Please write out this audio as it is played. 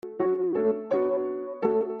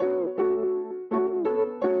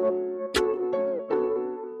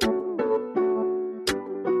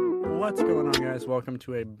What's going on, guys? Welcome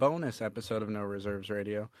to a bonus episode of No Reserves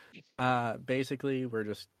Radio. Basically, we're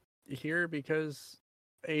just here because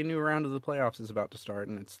a new round of the playoffs is about to start,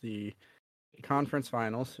 and it's the conference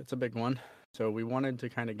finals. It's a big one, so we wanted to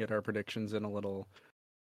kind of get our predictions in a little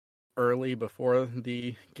early before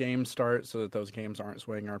the games start so that those games aren't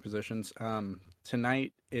swaying our positions.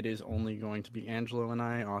 Tonight, it is only going to be Angelo and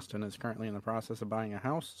I. Austin is currently in the process of buying a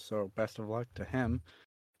house, so best of luck to him.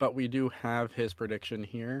 But we do have his prediction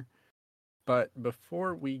here. But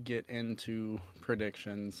before we get into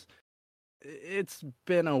predictions, it's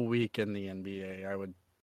been a week in the NBA.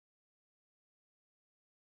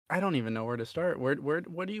 I don't even know where to start. What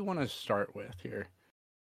do you want to start with here?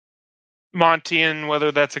 Monty, and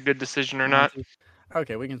whether that's a good decision or Monty? not.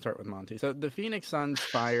 Okay, we can start with Monty. So the Phoenix Suns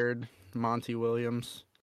fired Monty Williams.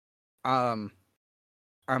 I'm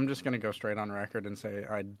just going to go straight on record and say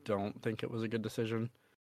I don't think it was a good decision.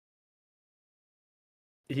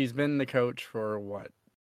 He's been the coach for,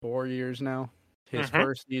 4 years now? His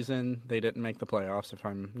first season, they didn't make the playoffs, if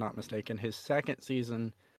I'm not mistaken. His second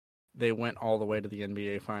season, they went all the way to the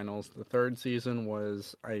NBA Finals. The third season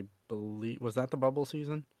was, I believe, was that the bubble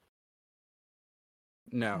season?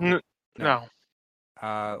 No.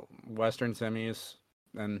 Western semis,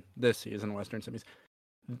 and this season, Western semis.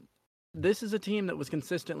 This is a team that was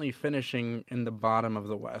consistently finishing in the bottom of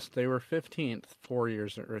the West. They were 15th 3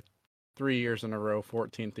 years in a row,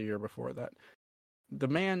 14th the year before that. The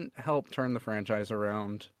man helped turn the franchise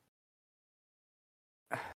around.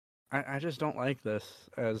 I just don't like this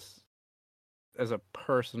as a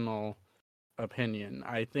personal opinion.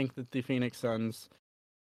 I think that the Phoenix Suns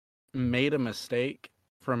made a mistake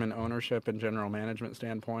from an ownership and general management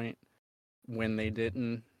standpoint when they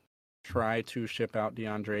didn't try to ship out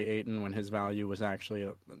DeAndre Ayton when his value was actually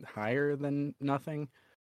higher than nothing.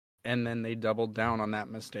 And then they doubled down on that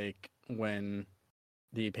mistake when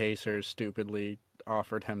the Pacers stupidly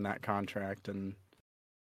offered him that contract and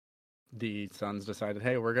the Suns decided,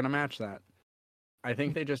 hey, we're going to match that. I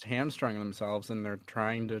think they just hamstrung themselves and they're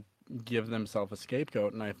trying to give themselves a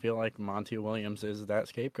scapegoat, and I feel like Monty Williams is that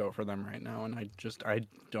scapegoat for them right now, and I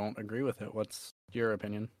don't agree with it. What's your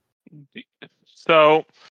opinion? So,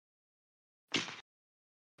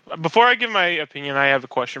 before I give my opinion, I have a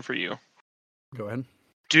question for you. Go ahead.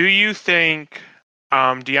 Do you think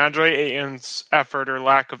DeAndre Ayton's effort or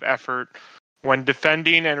lack of effort when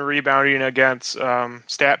defending and rebounding against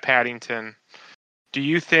Stat Paddington, do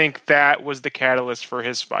you think that was the catalyst for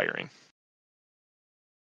his firing?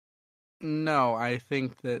 No, I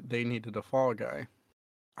think that they needed a fall guy.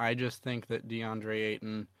 I just think that DeAndre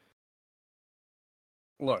Ayton...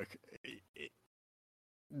 Look,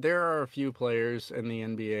 there are a few players in the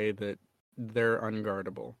NBA that they're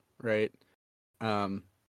unguardable, right?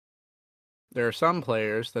 There are some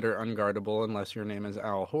players that are unguardable unless your name is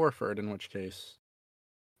Al Horford, in which case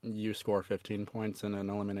you score 15 points in an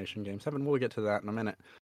elimination game 7. We'll get to that in a minute.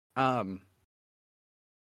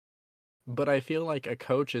 But I feel like a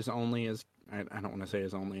coach is only as... I don't want to say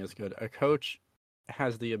is only as good. A coach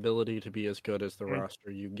has the ability to be as good as the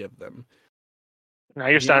roster you give them. Now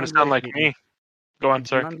you're starting to sound like me. Go on,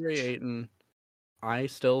 sir. DeAndre Ayton, I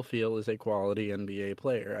still feel, is a quality NBA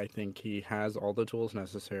player. I think he has all the tools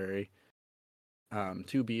necessary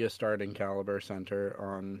to be a starting caliber center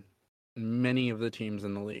on many of the teams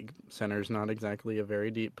in the league. Center's not exactly a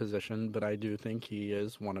very deep position, but I do think he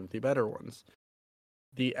is one of the better ones.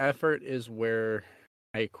 The effort is where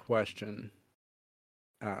I question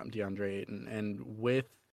DeAndre Ayton, and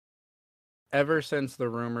ever since the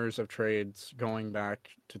rumors of trades going back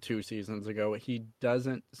to 2 seasons ago, he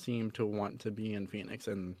doesn't seem to want to be in Phoenix.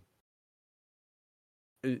 And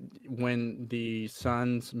when the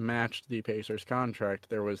Suns matched the Pacers contract,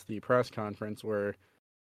 there was the press conference where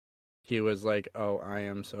he was like, oh, I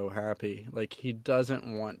am so happy. Like, he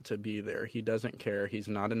doesn't want to be there. He doesn't care. He's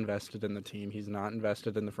not invested in the team. He's not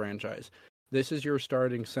invested in the franchise. This is your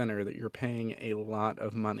starting center that you're paying a lot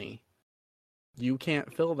of money. You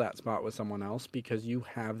can't fill that spot with someone else because you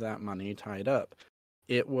have that money tied up.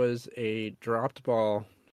 It was a dropped ball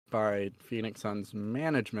by Phoenix Suns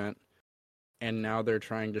management, and now they're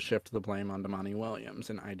trying to shift the blame onto Monty Williams,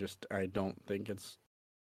 and I don't think it's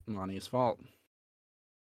Monty's fault.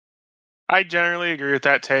 I generally agree with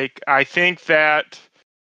that take. I think that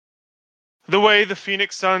the way the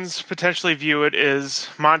Phoenix Suns potentially view it is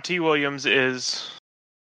Monty Williams is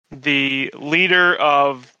the leader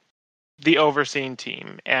of the overseeing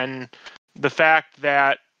team, and the fact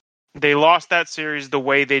that they lost that series the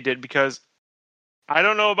way they did, because I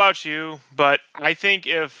don't know about you, but I think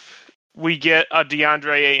if we get a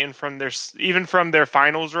DeAndre Ayton even from their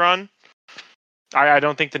finals run, I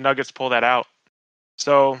don't think the Nuggets pull that out.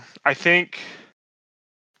 So I think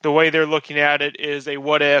the way they're looking at it is a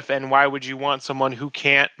what if, and why would you want someone who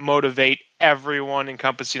can't motivate everyone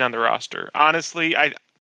encompassing on the roster? Honestly,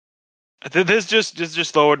 this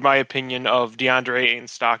just lowered my opinion of DeAndre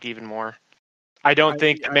Ayton's stock even more. I don't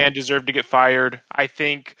think the man deserved to get fired. I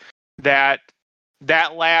think that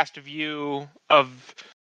last view of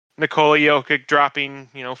Nikola Jokic dropping,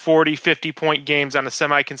 40, 50-point games on a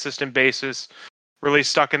semi-consistent basis really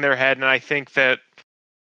stuck in their head, and I think that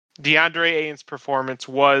DeAndre Ayton's performance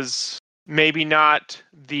was maybe not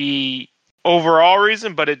the overall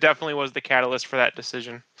reason, but it definitely was the catalyst for that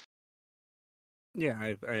decision. Yeah,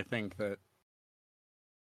 I think that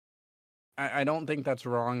I don't think that's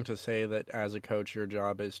wrong to say that as a coach, your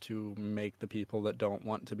job is to make the people that don't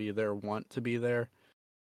want to be there want to be there.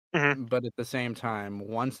 Mm-hmm. But at the same time,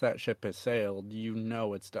 once that ship has sailed, you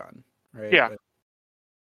know it's done, right? Yeah.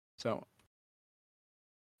 So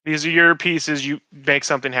These are your pieces. You make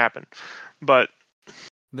something happen. But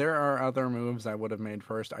there are other moves I would have made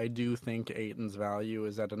first. I do think Ayton's value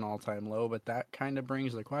is at an all-time low, but that kind of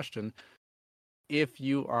brings the question: if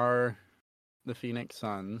you are the Phoenix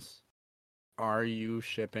Suns, are you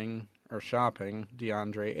shipping or shopping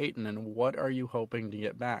DeAndre Ayton, and what are you hoping to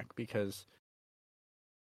get back? Because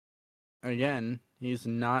again, he's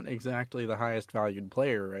not exactly the highest valued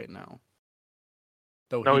player right now.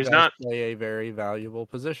 Though no, he he's does not. play a very valuable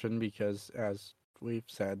position because, as we've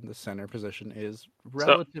said, the center position is So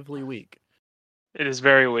relatively weak. it is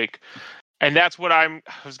very weak. And that's what I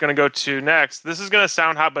was going to go to next. This is going to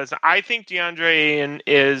sound hot, but I think DeAndre Ayton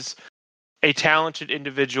is a talented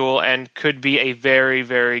individual and could be a very,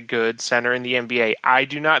 very good center in the NBA. I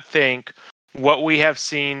do not think what we have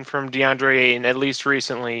seen from DeAndre Ayton, at least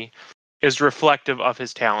recently, is reflective of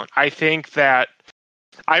his talent.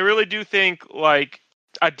 I really do think like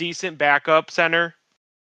a decent backup center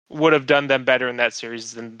would have done them better in that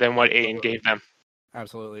series than what Ayton gave them.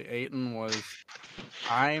 Absolutely. Ayton was.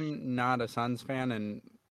 I'm not a Suns fan in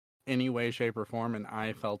any way, shape, or form, and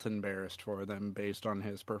I felt embarrassed for them based on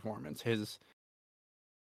his performance. His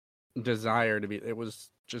desire to be. It was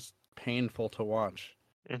just painful to watch.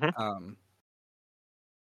 Mm-hmm.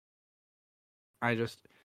 I just.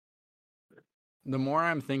 The more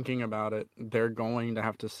I'm thinking about it, they're going to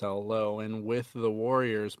have to sell low, and with the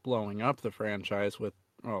Warriors blowing up the franchise with,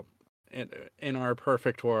 well, in our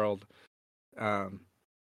perfect world, um,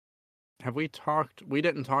 have we talked? We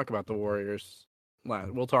didn't talk about the Warriors.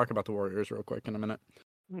 We'll talk about the Warriors real quick in a minute.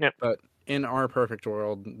 Yep. But in our perfect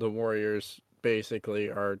world, the Warriors basically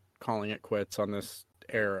are calling it quits on this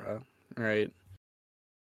era, right?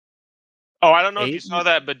 Oh, I don't know if you Ayton, saw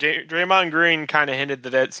that, but Draymond Green kind of hinted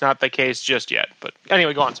that it's not the case just yet. But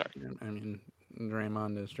anyway, go on. Sorry. I mean,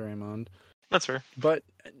 Draymond is Draymond. That's fair. But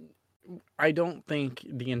I don't think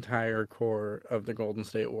the entire core of the Golden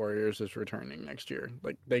State Warriors is returning next year.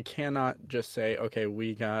 Like, they cannot just say, okay,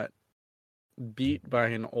 we got beat by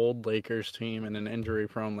an old Lakers team and an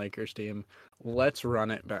injury-prone Lakers team. Let's run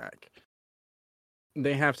it back.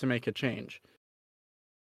 They have to make a change.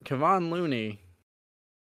 Kevon Looney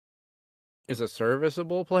is a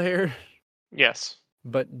serviceable player, Yes.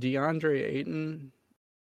 but DeAndre Ayton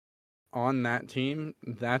on that team,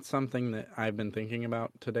 that's something that I've been thinking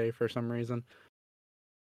about today for some reason.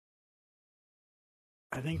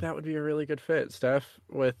 I think that would be a really good fit, Steph,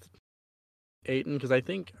 with Ayton, because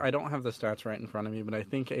I don't have the stats right in front of me, but I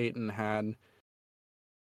think Ayton had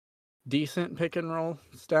decent pick and roll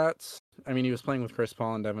stats. I mean, he was playing with Chris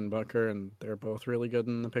Paul and Devin Booker, and they're both really good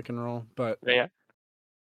in the pick and roll, but Yeah.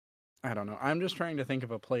 I don't know. I'm just trying to think of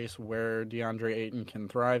a place where DeAndre Ayton can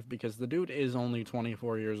thrive because the dude is only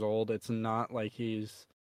 24 years old. It's not like he's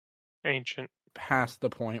Ancient. past the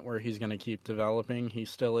point where he's going to keep developing. He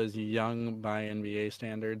still is young by NBA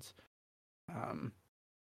standards. I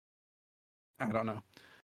don't know.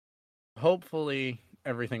 Hopefully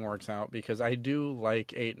everything works out because I do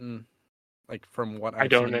like Ayton, like from what I I've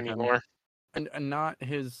don't seen of him, anymore. and not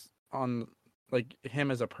his on like him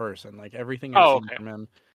as a person. Like everything I've Oh, seen okay. from him,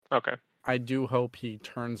 Okay. I do hope he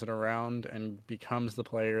turns it around and becomes the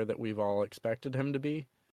player that we've all expected him to be.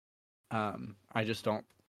 I just don't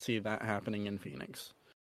see that happening in Phoenix.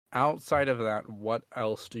 Outside of that, what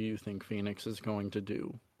else do you think Phoenix is going to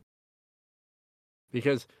do?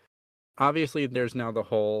 Because obviously there's now the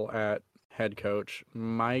hole at head coach.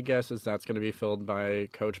 My guess is that's going to be filled by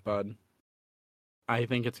Coach Bud. I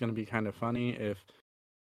think it's going to be kind of funny if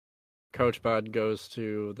Coach Bud goes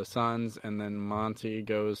to the Suns and then Monty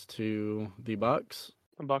goes to the Bucks.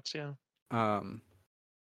 The Bucks, yeah.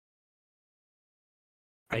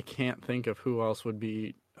 I can't think of who else would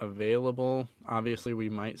be available. Obviously, we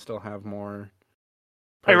might still have more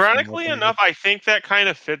personnel Ironically changes. enough, I think that kind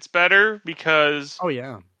of fits better because Oh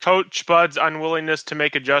yeah, Coach Bud's unwillingness to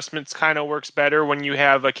make adjustments kind of works better when you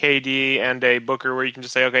have a KD and a Booker where you can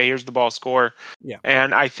just say, okay, here's the ball, score. yeah.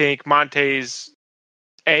 And I think Monte's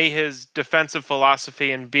A, his defensive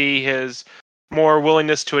philosophy, and B, his more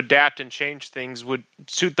willingness to adapt and change things would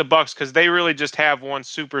suit the Bucks because they really just have one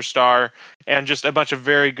superstar and just a bunch of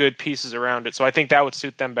very good pieces around it. So I think that would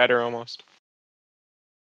suit them better almost.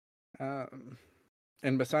 Um,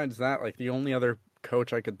 and besides that, like the only other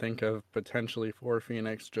coach I could think of potentially for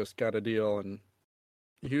Phoenix just got a deal in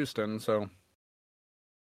Houston. So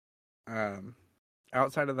um,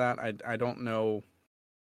 outside of that, I don't know.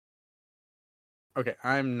 Okay,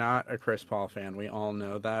 I'm not a Chris Paul fan. We all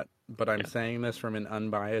know that, but I'm Yeah. saying this from an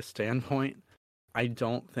unbiased standpoint. I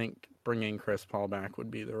don't think bringing Chris Paul back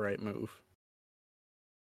would be the right move.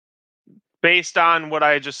 Based on what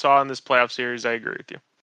I just saw in this playoff series, I agree with you.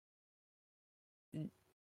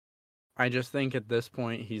 I just think at this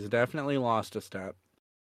point he's definitely lost a step.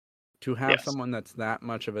 To have Yes. someone that's that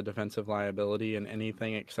much of a defensive liability in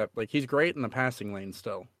anything except like he's great in the passing lane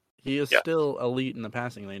still. He is Yeah. still elite in the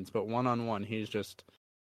passing lanes, but one on one he's just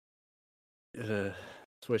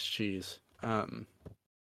Swiss cheese.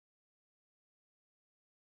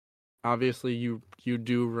 Obviously you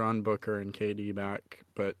do run Booker and KD back,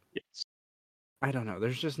 but Yes. I don't know.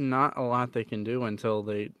 There's just not a lot they can do until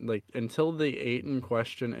until the Ayton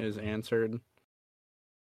question is answered.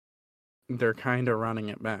 They're kind of running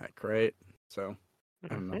it back, right? So I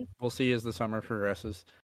don't know. Mhm. We'll see as the summer progresses.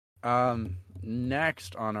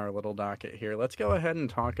 Next on our little docket here, let's go ahead and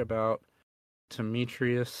talk about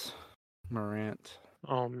Demetrius Morant.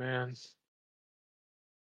 Oh man.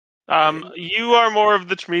 Eh, You are more of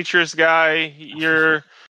the Demetrius guy. You're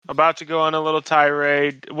about to go on a little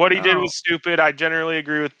tirade. What he did No, was stupid. I generally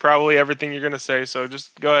agree with probably everything you're gonna say. So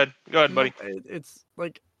just go ahead. Go ahead, no, buddy. it's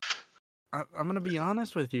like I'm gonna be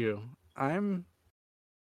honest with you. I'm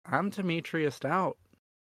I'm Demetrius out.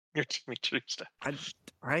 You're Demetrius. I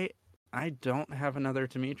I I don't have another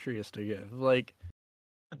Demetrius to give. Like,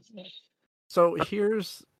 so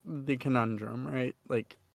here's the conundrum, right?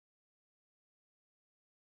 Like,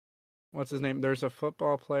 what's his name? There's a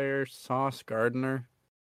football player, Sauce Gardner.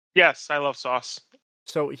 Yes, I love Sauce.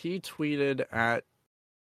 So he tweeted at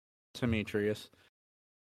Demetrius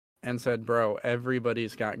and said, "Bro,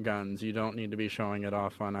 everybody's got guns. You don't need to be showing it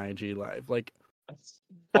off on IG Live." Like,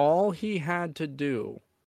 all he had to do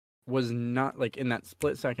was not, like, in that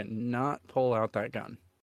split second, not pull out that gun.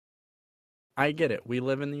 I get it. We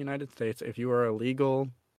live in the United States. If you are a legal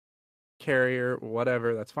carrier,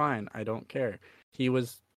 whatever, that's fine. I don't care. He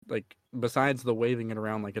was, like, besides the waving it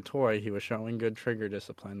around like a toy, he was showing good trigger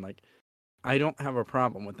discipline. Like, I don't have a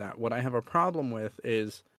problem with that. What I have a problem with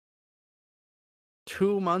is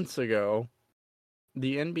 2 months ago,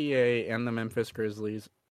 the NBA and the Memphis Grizzlies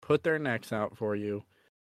put their necks out for you,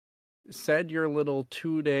 said your little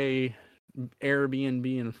 2-day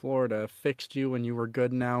Airbnb in Florida fixed you and you were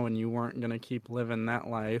good now and you weren't going to keep living that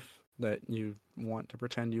life that you want to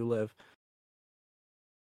pretend you live.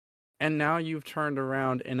 And now you've turned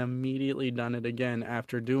around and immediately done it again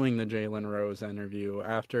after doing the Jalen Rose interview,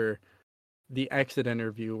 after the exit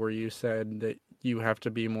interview where you said that you have to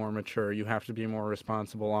be more mature, you have to be more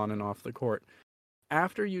responsible on and off the court.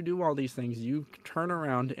 After you do all these things, you turn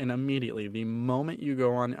around and immediately, the moment you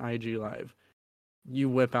go on IG Live, you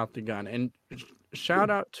whip out the gun. And shout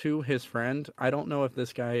out to his friend. I don't know if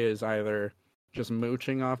this guy is either just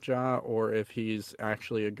mooching off Ja or if he's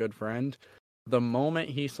actually a good friend. The moment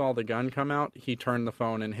he saw the gun come out, he turned the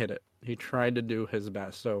phone and hit it. He tried to do his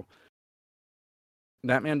best. So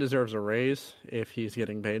that man deserves a raise if he's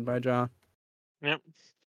getting paid by Ja. Yep.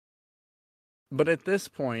 But at this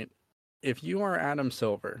point, if you are Adam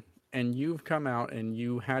Silver and you've come out and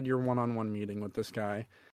you had your one-on-one meeting with this guy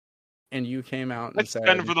and you came out and That's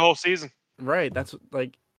been for said, the whole season. right, that's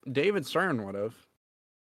like David Stern would have,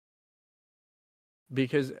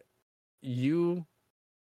 because you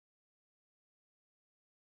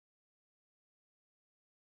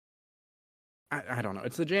I don't know.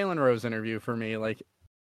 It's the Jalen Rose interview for me. Like,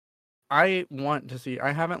 I want to see.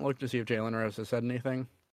 I haven't looked to see if Jalen Rose has said anything.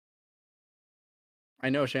 I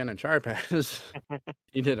know Shannon Sharp has.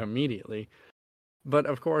 He did immediately. But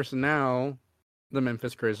of course, now the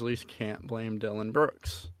Memphis Grizzlies can't blame Dylan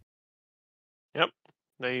Brooks. Yep.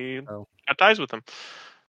 They So got ties with him.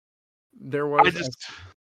 there I was just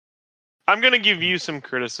I'm gonna give you some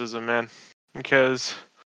criticism, man. Because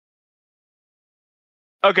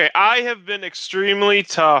okay, I have been extremely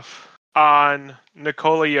tough on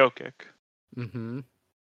Nikola Jokic. mm-hmm.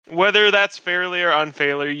 Whether that's fairly or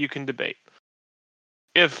unfairly, you can debate.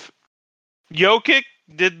 If Jokic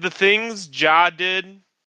did the things Ja did,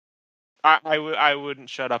 I wouldn't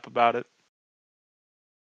shut up about it.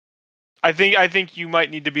 I think you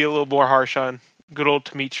might need to be a little more harsh on good old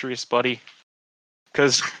Demetrius, buddy,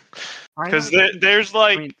 because there's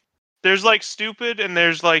I mean, like stupid and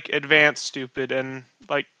there's like advanced stupid, and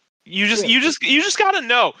like you yeah. just gotta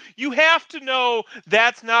know. You have to know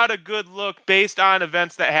that's not a good look based on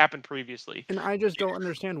events that happened previously. And I just don't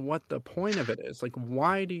understand what the point of it is. Like,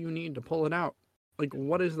 why do you need to pull it out? Like,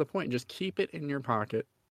 what is the point? Just keep it in your pocket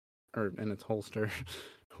or in its holster,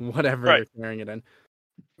 whatever Right. you're carrying it in.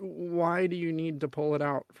 Why do you need to pull it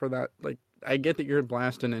out for that? Like, I get that you're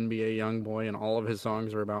blasting NBA Youngboy and all of his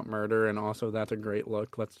songs are about murder, and also that's a great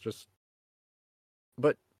look.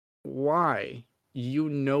 But why? You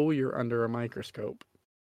know you're under a microscope.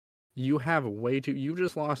 You have you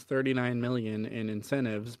just lost 39 million in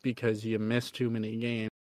incentives because you missed too many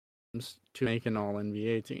games to make an all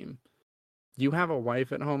NBA team. You have a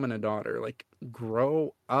wife at home and a daughter. Like,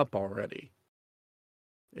 grow up already.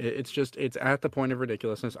 It's at the point of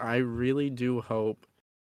ridiculousness. I really do hope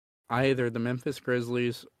either the Memphis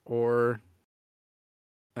Grizzlies or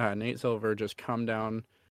Nate Silver just come down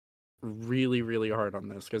really, really hard on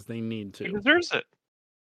this because they need to. He deserves it.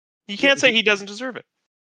 You can't say he doesn't deserve it.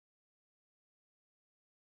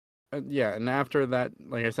 Yeah, and after that,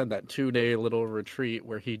 like I said, that 2-day little retreat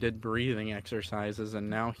where he did breathing exercises and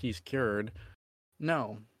now he's cured.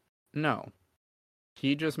 No.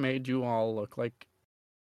 He just made you all look like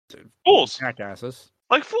Fools. jackasses.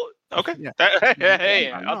 Like fool. Okay. Yeah.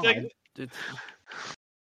 Hey, No, I'll take it. It's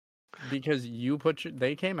because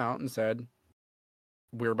they came out and said,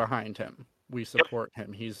 we're behind him. We support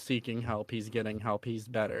him. He's seeking help. He's getting help. He's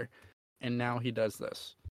better. And now he does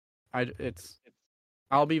this.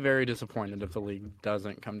 I'll be very disappointed if the league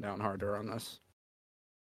doesn't come down harder on this.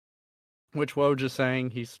 Which Woj is saying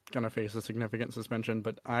he's going to face a significant suspension,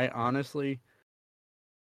 but I honestly,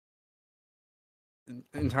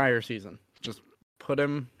 entire season, just put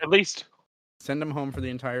him, At least send him home for the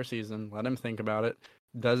entire season, let him think about it,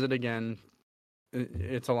 does it again,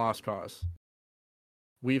 it's a lost cause.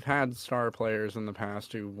 We've had star players in the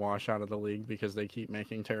past who wash out of the league because they keep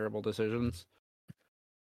making terrible decisions.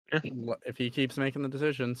 Yeah. If he keeps making the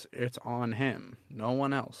decisions, it's on him, no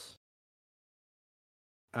one else.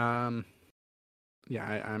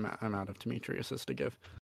 Yeah, I'm out of Demetrius's to give.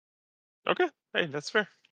 Okay, hey, that's fair.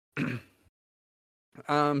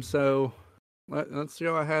 So let's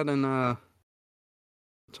go ahead and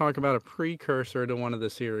talk about a precursor to one of the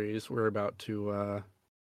series we're about to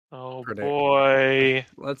predict. Boy.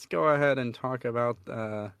 Let's go ahead and talk about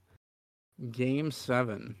Game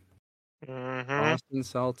 7. Mm-hmm. Boston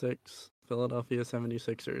Celtics, Philadelphia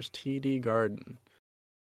 76ers, TD Garden.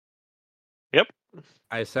 Yep.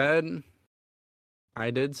 I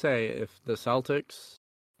did say if the Celtics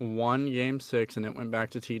won Game 6 and it went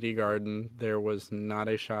back to TD Garden, there was not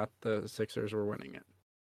a shot the Sixers were winning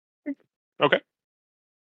it. Okay.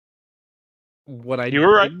 What I You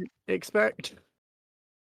were right. didn't expect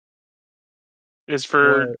is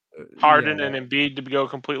for Harden and Embiid to go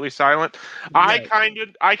completely silent. Yeah.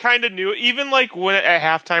 I kind of knew, even like when at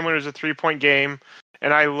halftime when it was a 3-point game,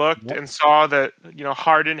 and I looked and saw that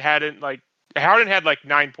Harden had like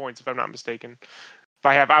 9 points if I'm not mistaken.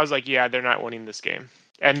 I was like, yeah, they're not winning this game.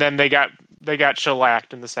 And then they got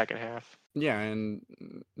shellacked in the second half. Yeah, and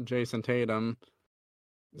Jason Tatum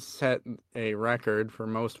set a record for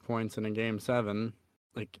most points in a Game 7.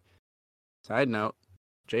 Like, side note,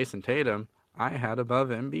 Jason Tatum, I had above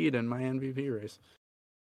Embiid in my MVP race.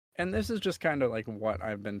 And this is just kind of like what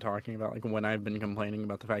I've been talking about, like when I've been complaining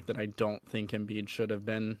about the fact that I don't think Embiid should have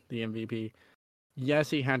been the MVP. Yes,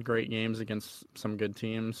 he had great games against some good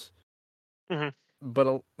teams. Mm-hmm.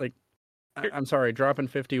 But, like, I'm sorry, dropping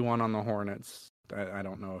 51 on the Hornets. I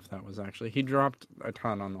don't know if that was actually... He dropped a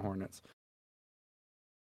ton on the Hornets.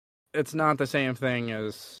 It's not the same thing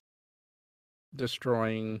as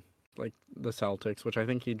destroying, like, the Celtics, which I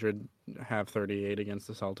think he did have 38 against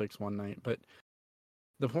the Celtics one night. But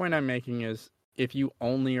the point I'm making is, if you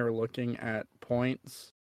only are looking at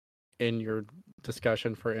points in your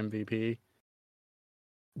discussion for MVP,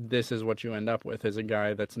 this is what you end up with, is a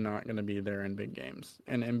guy that's not going to be there in big games.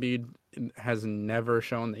 And Embiid has never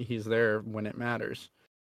shown that he's there when it matters.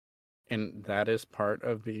 And that is part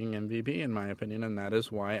of being MVP, in my opinion, and that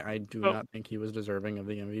is why I do not think he was deserving of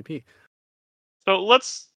the MVP. So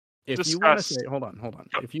let's discuss. You want to say, hold on.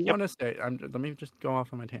 If you want to say, let me just go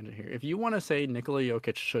off on my tangent here. If you want to say Nikola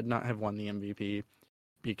Jokic should not have won the MVP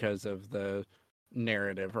because of the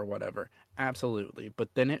narrative or whatever. Absolutely. But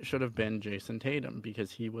then it should have been Jason Tatum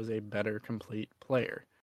because he was a better complete player.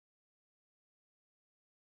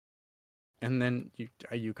 And then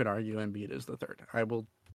you could argue Embiid is the third. I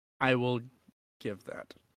will give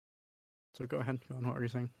that. So go ahead. Go on. What were you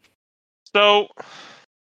saying? So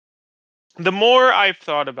the more I've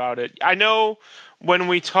thought about it, I know when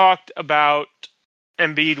we talked about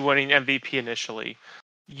Embiid winning MVP initially,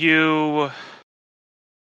 you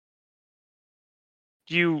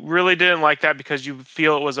really didn't like that because you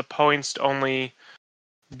feel it was a points only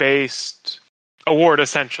based award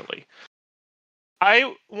essentially.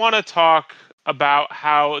 I want to talk about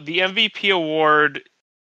how the MVP award,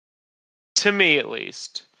 to me at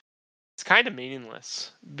least, it's kind of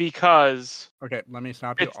meaningless because Okay, let me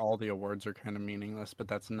stop you. All the awards are kind of meaningless, but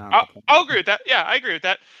that's not the point. I'll agree with that. Yeah, I agree with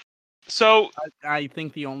that. So I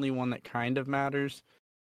think the only one that kind of matters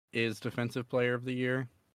is Defensive Player of the Year.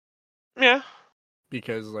 Yeah.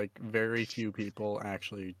 Because like very few people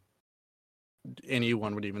actually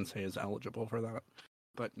anyone would even say is eligible for that.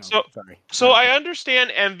 But no, sorry. So I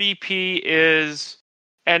understand MVP is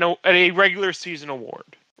a regular season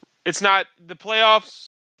award. It's not, the playoffs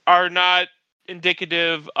are not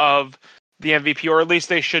indicative of the MVP, or at least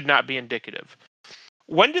they should not be indicative.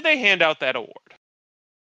 When do they hand out that award?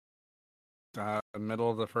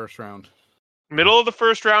 Middle of the first round. Middle of the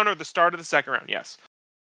first round or the start of the second round, yes.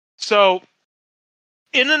 So,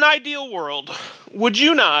 in an ideal world, would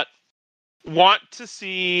you not want to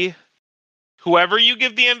see whoever you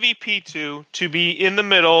give the MVP to be in the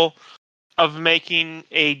middle of making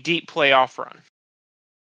a deep playoff run?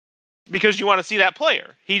 Because you want to see that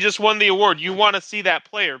player. He just won the award. You want to see that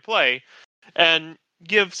player play and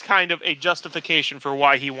gives kind of a justification for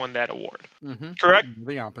why he won that award. Mm-hmm. Correct?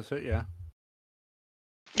 The opposite, yeah.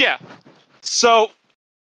 Yeah. So,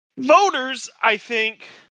 voters, I think,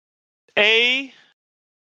 kind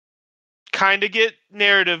of get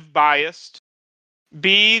narrative biased.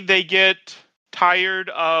 B, they get tired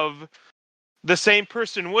of the same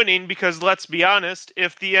person winning because, let's be honest,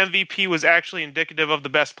 if the MVP was actually indicative of the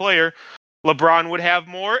best player, LeBron would have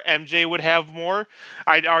more, MJ would have more.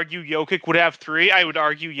 I'd argue Jokic would have 3. I would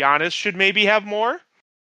argue Giannis should maybe have more.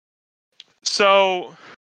 So,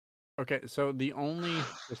 okay, so the only,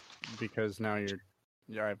 just because now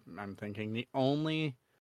I'm thinking the only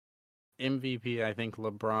MVP I think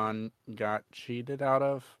LeBron got cheated out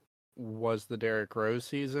of was the Derrick Rose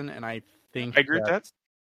season, and I think I agree with that.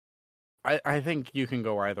 I think you can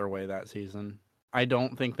go either way that season. I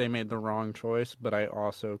don't think they made the wrong choice, but I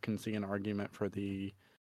also can see an argument for the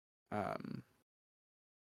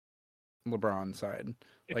LeBron side.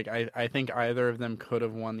 Like I think either of them could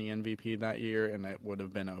have won the MVP that year and it would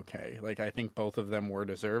have been okay. Like I think both of them were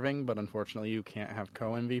deserving, but unfortunately you can't have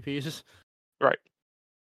co-MVPs. Right.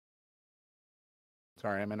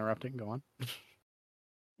 Sorry, I'm interrupting. Go on.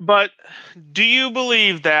 But do you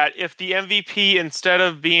believe that if the MVP, instead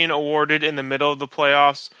of being awarded in the middle of the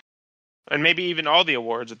playoffs, and maybe even all the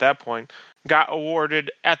awards at that point, got awarded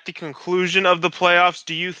at the conclusion of the playoffs,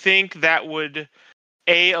 do you think that would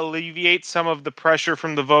alleviate some of the pressure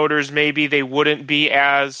from the voters? Maybe they wouldn't be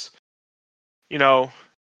as,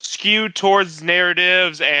 skewed towards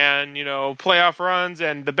narratives and, playoff runs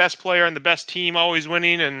and the best player and the best team always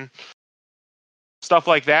winning and stuff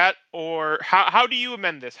like that? Or how do you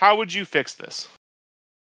amend this? How would you fix this?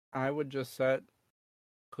 I would just set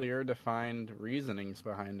clear, defined reasonings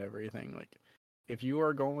behind everything. Like, if you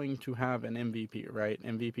are going to have an MVP, right?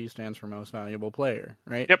 MVP stands for most valuable player,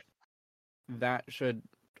 right? Yep. That should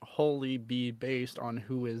wholly be based on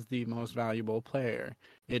who is the most valuable player.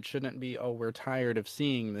 It shouldn't be, oh, we're tired of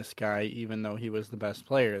seeing this guy even though he was the best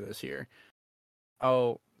player this year.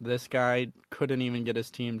 Oh, this guy couldn't even get his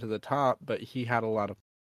team to the top, but he had a lot of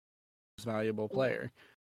valuable player.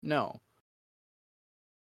 No.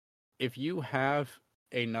 If you have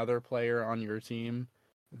another player on your team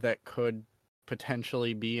that could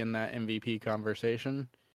potentially be in that MVP conversation,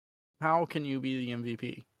 how can you be the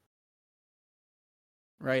MVP?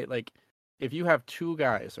 Right? Like, if you have 2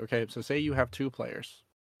 guys, okay, so say you have 2 players.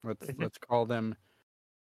 Let's call them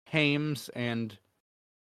Hames and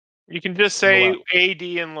you can just say AD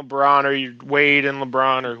and LeBron, or Wade and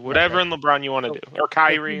LeBron, or whatever in LeBron you want to do, or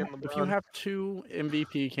Kyrie and LeBron. If you have 2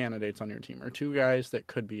 MVP candidates on your team, or 2 guys that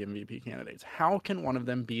could be MVP candidates, how can one of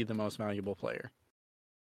them be the most valuable player?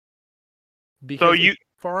 Because it's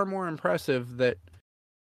far more impressive that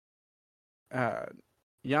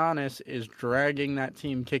Giannis is dragging that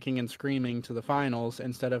team kicking and screaming to the finals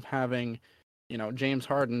instead of having, James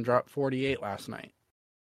Harden drop 48 last night.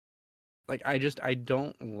 Like, I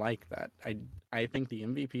don't like that. I think the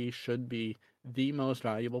MVP should be the most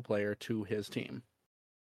valuable player to his team.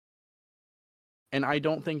 And I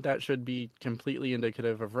don't think that should be completely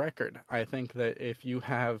indicative of record. I think that if you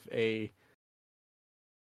have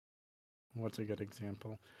what's a good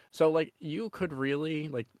example? So, like, you could really,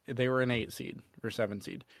 like, they were an 8 seed or 7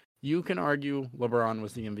 seed. You can argue LeBron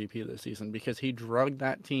was the MVP this season because he drugged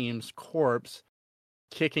that team's corpse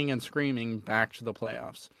kicking and screaming back to the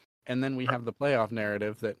playoffs. And then we have the playoff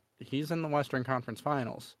narrative that he's in the Western Conference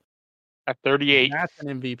Finals. At 38. That's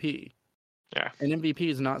an MVP. Yeah. An MVP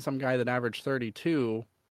is not some guy that averaged 32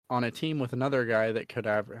 on a team with another guy that could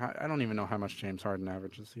average. I don't even know how much James Harden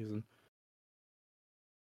averaged this season.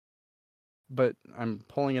 But I'm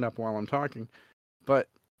pulling it up while I'm talking. But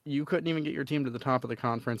you couldn't even get your team to the top of the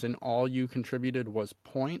conference, and all you contributed was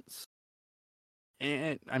points.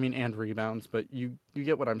 And rebounds, but you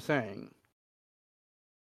get what I'm saying.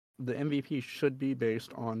 The MVP should be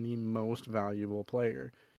based on the most valuable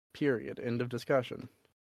player. Period. End of discussion.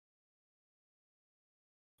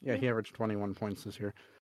 Yeah, he averaged 21 points this year.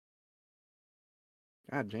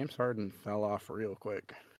 God, James Harden fell off real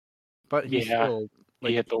quick. But he still,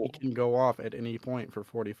 like, he can go off at any point for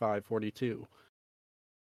 45, 42.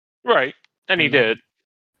 Right. And he did.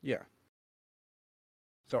 Yeah.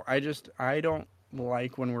 So I don't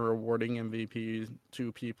like when we're awarding MVPs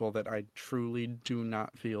to people that I truly do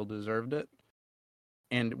not feel deserved it.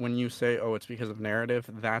 And when you say, oh, it's because of narrative,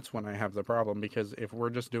 that's when I have the problem. Because if we're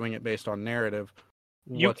just doing it based on narrative,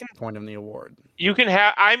 what's the point of the award?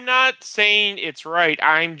 I'm not saying it's right.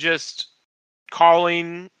 I'm just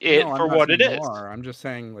calling it for what it is. I'm just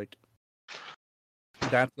saying, like,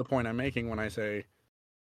 that's the point I'm making when I say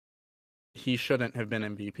he shouldn't have been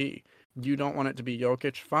MVP. You don't want it to be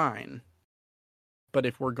Jokic, fine. But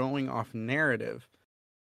if we're going off narrative,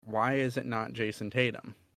 why is it not Jason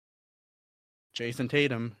Tatum? Jason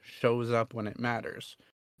Tatum shows up when it matters,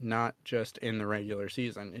 not just in the regular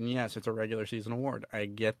season. And yes, it's a regular season award. I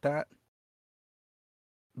get that.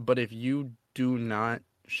 But if you do not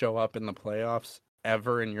show up in the playoffs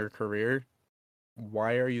ever in your career,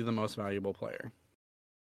 why are you the most valuable player?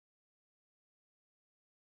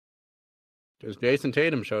 Because Jason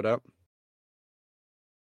Tatum showed up.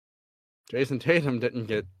 Jason Tatum didn't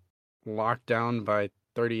get locked down by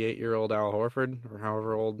 38-year-old Al Horford, or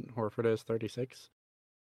however old Horford is, 36.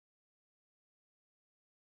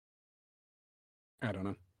 I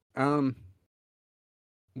don't know.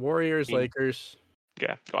 Warriors, Lakers.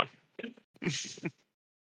 Yeah, go on.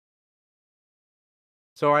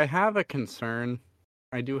 So I have a concern.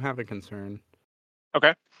 I do have a concern.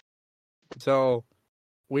 Okay. So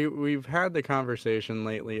we've had the conversation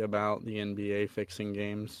lately about the NBA fixing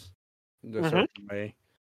games the certain way.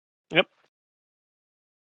 Yep.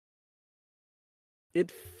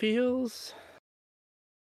 It feels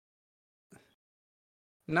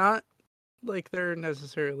not like they're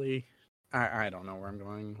necessarily... I don't know where I'm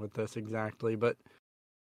going with this exactly, but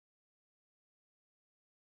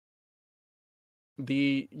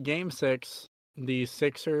the Game 6, the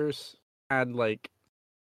Sixers had like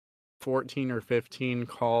 14 or 15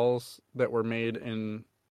 calls that were made in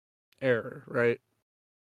error, right?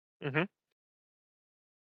 Mm-hmm.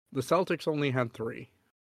 The Celtics only had 3.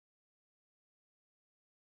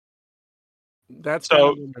 That's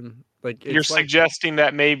so kind of like... You're suggesting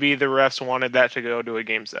that maybe the refs wanted that to go to a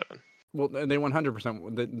Game 7. Well, they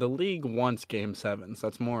 100%. The league wants Game 7s.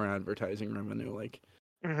 That's more advertising revenue, like.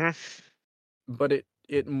 Mm-hmm. But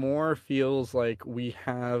it more feels like we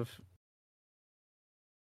have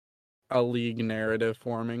a league narrative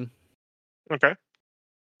forming. Okay.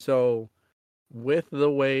 So, with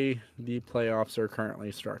the way the playoffs are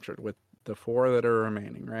currently structured, with the 4 that are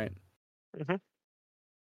remaining, right? Mm-hmm.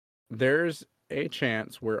 There's a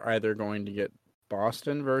chance we're either going to get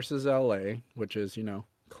Boston versus LA, which is,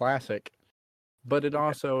 classic, but it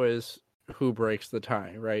also is who breaks the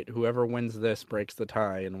tie, right? Whoever wins this breaks the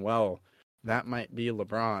tie, and well, that might be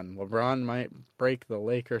LeBron. LeBron might break the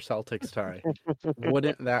Lakers-Celtics tie.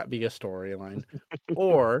 Wouldn't that be a storyline?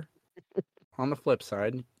 Or, on the flip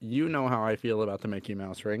side, you know how I feel about the Mickey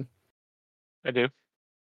Mouse ring. I do.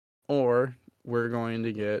 Or we're going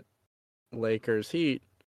to get Lakers Heat.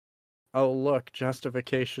 Oh, look,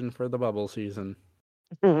 justification for the bubble season.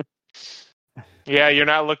 Yeah, you're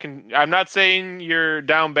not looking... I'm not saying you're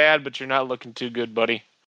down bad, but you're not looking too good, buddy.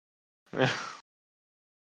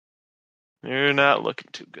 You're not looking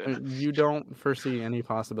too good. You don't foresee any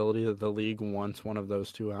possibility that the league wants one of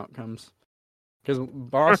those 2 outcomes? Because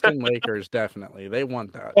Boston Lakers, definitely. They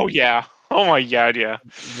want that. Oh, yeah. Oh, my God, yeah.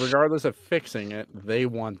 Regardless of fixing it, they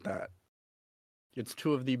want that. It's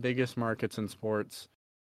 2 of the biggest markets in sports.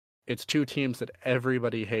 It's 2 teams that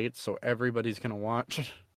everybody hates, so everybody's going to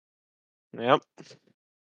watch. Yep.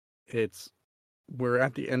 We're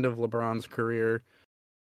at the end of LeBron's career.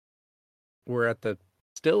 We're at the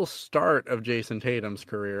still start of Jason Tatum's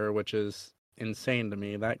career, which is insane to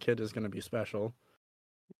me. That kid is going to be special.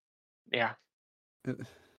 Yeah.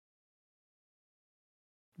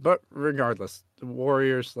 But regardless,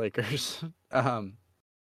 Warriors, Lakers. I'm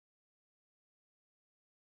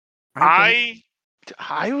really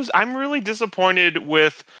disappointed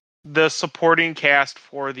with the supporting cast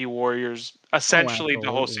for the Warriors, Oh, essentially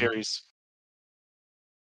the whole absolutely. series.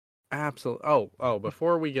 Absolutely. Oh,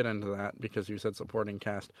 before we get into that, because you said supporting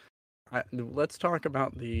cast, let's talk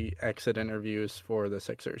about the exit interviews for the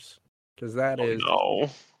Sixers. Because that Oh is, no.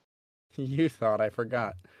 you thought I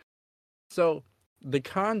forgot. So the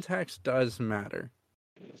context does matter.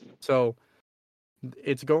 So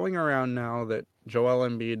it's going around now that Joel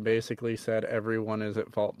Embiid basically said everyone is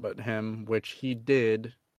at fault but him, which he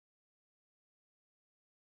did.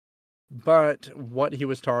 But what he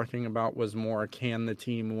was talking about was more, can the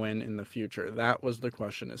team win in the future? That was the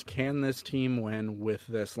question, is can this team win with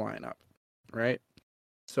this lineup? Right?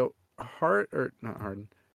 So not Harden.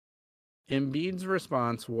 Embiid's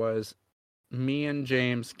response was, me and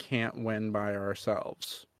James can't win by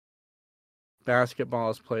ourselves. Basketball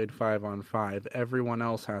is played 5-on-5. Everyone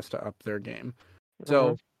else has to up their game.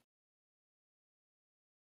 So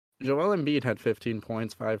Joel Embiid had 15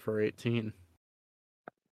 points, 5 for 18.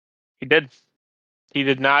 He did. He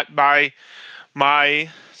did not, by my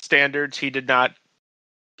standards, he did not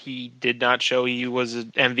show he was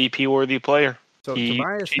an MVP worthy player. So He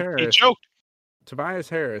choked. Tobias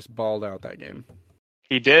Harris balled out that game.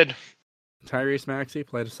 He did. Tyrese Maxey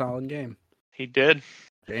played a solid game. He did.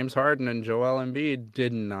 James Harden and Joel Embiid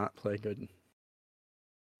did not play good.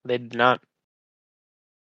 They did not.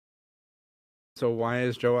 So why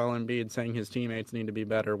is Joel Embiid saying his teammates need to be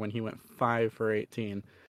better when he went 5 for 18?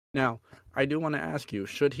 Now, I do want to ask you,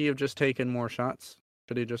 should he have just taken more shots?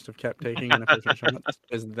 Should he just have kept taking inefficient shots?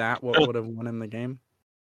 Is that what would have won him the game?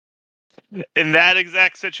 In that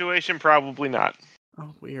exact situation, probably not.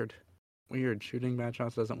 Oh, weird. Shooting bad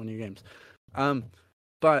shots doesn't win you games. But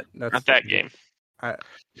that's not that game.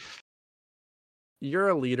 You're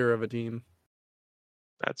a leader of a team.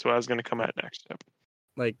 That's what I was going to come at next. Yep.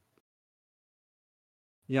 Like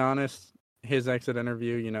Giannis, his exit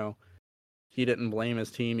interview, he didn't blame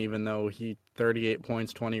his team, even though he 38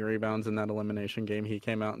 points, 20 rebounds in that elimination game. He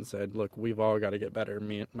came out and said, look, we've all got to get better,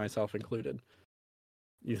 myself included.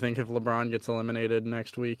 You think if LeBron gets eliminated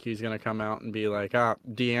next week, he's going to come out and be like,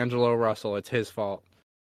 D'Angelo Russell, it's his fault.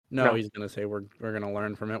 No, he's going to say, we're going to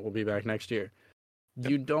learn from it. We'll be back next year.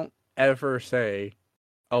 You don't ever say,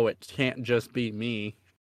 oh, it can't just be me.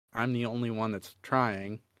 I'm the only one that's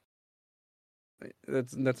trying.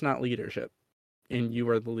 That's not leadership. And you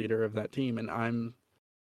are the leader of that team, and I'm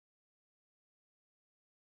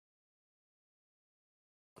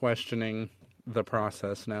questioning the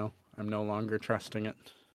process now. I'm no longer trusting it.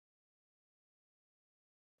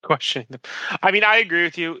 Questioning them. I mean, I agree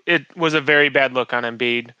with you. It was a very bad look on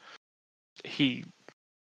Embiid.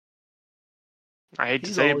 I hate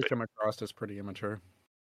to say it, always but come across as pretty immature.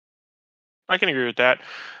 I can agree with that.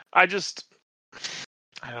 I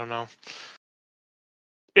don't know.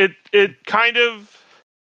 It kind of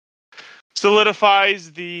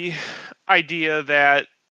solidifies the idea that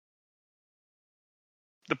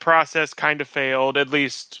the process kind of failed. At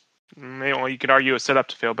least, you could argue it set up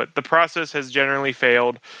to fail, but the process has generally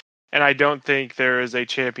failed. And I don't think there is a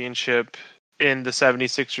championship in the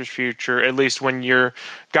 76ers future, at least when your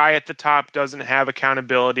guy at the top doesn't have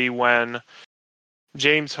accountability, when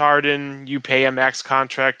James Harden, you pay a max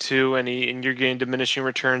contract to, and you're getting diminishing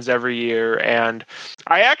returns every year. And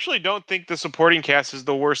I actually don't think the supporting cast is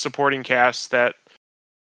the worst supporting cast that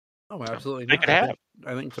absolutely they not. could have.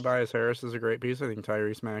 I think Tobias Harris is a great piece. I think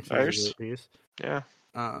Tyrese Maxey is a great piece. Yeah.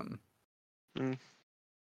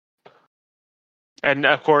 And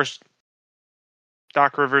of course,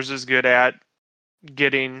 Doc Rivers is good at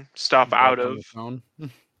getting stuff out of the phone.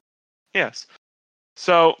 Yes.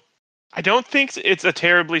 So I don't think it's a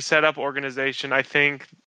terribly set up organization. I think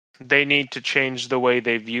they need to change the way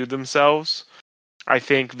they view themselves. I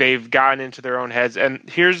think they've gotten into their own heads. And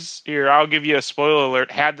I'll give you a spoiler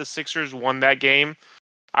alert. Had the Sixers won that game,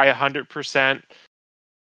 I 100%,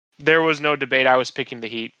 there was no debate. I was picking the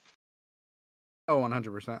Heat. Oh,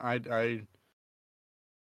 100%.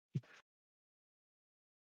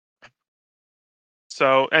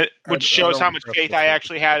 So, which shows how much faith I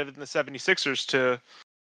actually had in the 76ers to,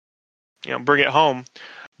 bring it home.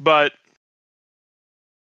 But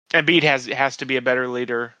Embiid has to be a better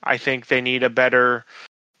leader. I think they need a better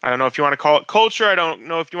I don't know if you want to call it culture. I don't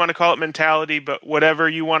know if you want to call it mentality, but whatever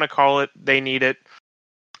you want to call it, they need it.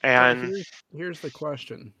 So And here's the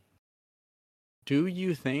question: do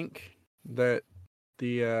you think that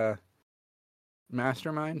the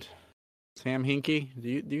mastermind, Sam Hinkie,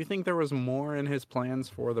 do you think there was more in his plans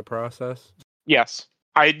for the process? yes,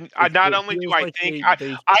 I not It only do feels I like think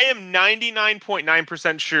they I am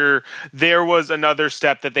 99.9% sure there was another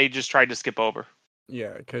step that they just tried to skip over.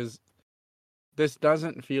 yeah, because this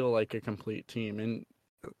doesn't feel like a complete team, and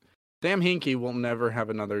Sam Hinkie will never have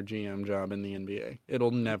another GM job in the NBA.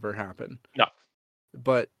 It'll never happen. No.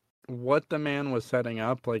 But what the man was setting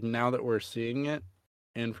up, like now that we're seeing it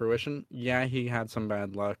in fruition, yeah, he had some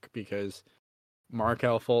bad luck because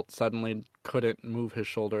Markel Fultz suddenly couldn't move his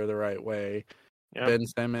shoulder the right way. Yep. Ben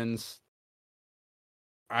Simmons,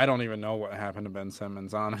 I don't even know what happened to Ben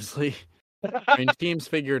Simmons, honestly. I mean, teams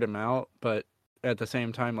figured him out, but at the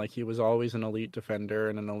same time, like he was always an elite defender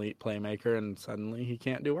and an elite playmaker, and suddenly he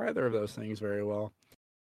can't do either of those things very well.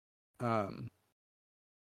 Nerlens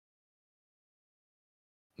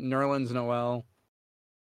Noel,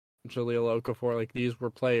 Jahlil Okafor, like these were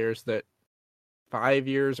players that 5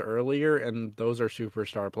 years earlier, and those are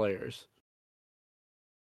superstar players.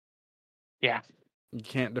 Yeah. You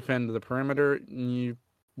can't defend the perimeter, you're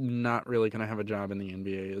not really going to have a job in the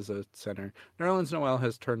NBA as a center. Nerlens Noel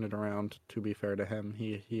has turned it around, to be fair to him.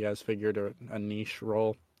 He has figured a niche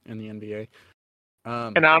role in the NBA.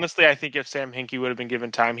 And honestly, I think if Sam Hinkie would have been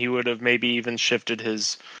given time, he would have maybe even shifted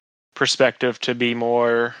his perspective to be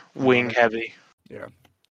more wing heavy. Yeah.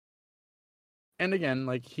 And again,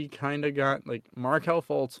 like he kind of got like Markel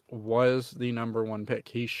Fultz was the number one pick.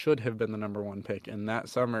 He should have been the number one pick. And that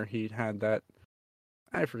summer he had that,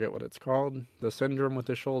 I forget what it's called, the syndrome with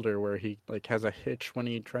the shoulder where he like has a hitch when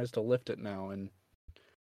he tries to lift it now, and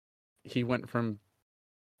he went from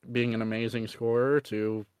being an amazing scorer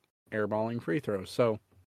to airballing free throws. So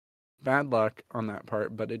bad luck on that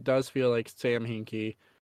part, but it does feel like Sam Hinkie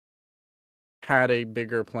had a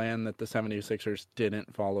bigger plan that the 76ers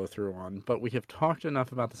didn't follow through on. But we have talked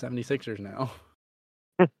enough about the 76ers now.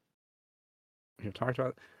 We have talked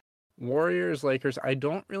about Warriors, Lakers. I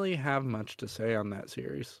don't really have much to say on that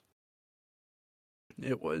series.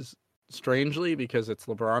 It was, strangely, because it's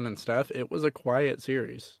LeBron and Steph, it was a quiet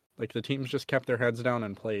series. Like the teams just kept their heads down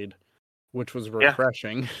and played, which was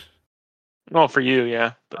refreshing. Well, for you,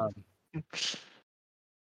 yeah.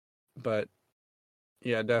 But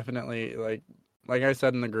yeah, definitely. Like I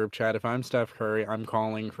said in the group chat, if I'm Steph Curry, I'm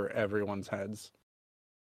calling for everyone's heads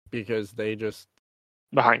because they just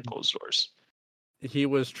behind closed doors. He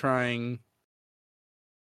was trying.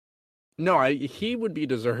 No, he would be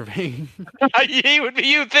deserving. He would be.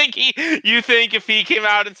 You think if he came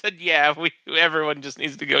out and said, "Yeah, everyone just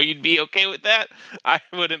needs to go," you'd be okay with that? I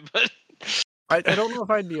wouldn't, but I don't know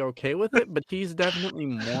if I'd be okay with it, but he's definitely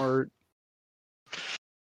more.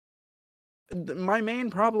 My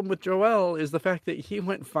main problem with Joel is the fact that he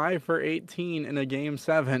went 5 for 18 in a game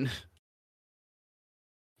 7.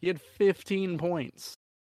 He had 15 points.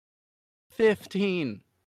 15.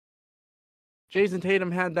 Jason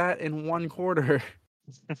Tatum had that in one quarter.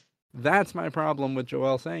 That's my problem with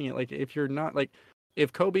Joel saying it. Like, if you're not, like,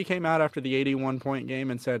 if Kobe came out after the 81-point game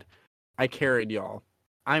and said, I carried y'all,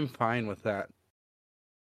 I'm fine with that.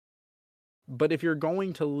 But if you're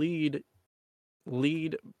going to lead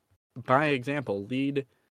by example, lead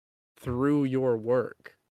through your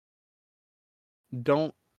work,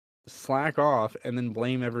 don't slack off and then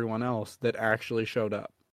blame everyone else that actually showed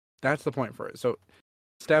up. That's the point for it. So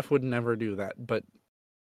Steph would never do that, but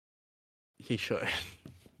he should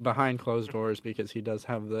behind closed doors because he does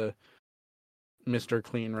have the Mr.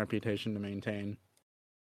 Clean reputation to maintain.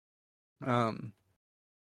 yeah,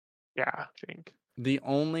 I think the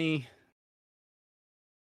only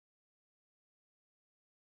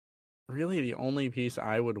piece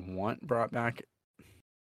I would want brought back,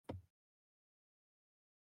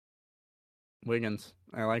 Wiggins.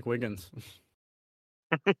 I like Wiggins.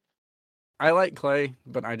 I like Clay,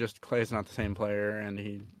 but Clay's not the same player,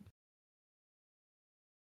 and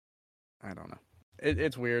I don't know.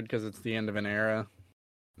 It's weird because it's the end of an era.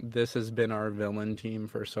 This has been our villain team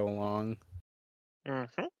for so long.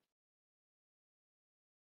 Mm-hmm.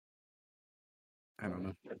 I don't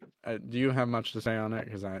know. Do you have much to say on it?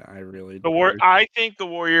 Because I really I think the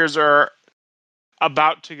Warriors are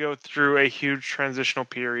about to go through a huge transitional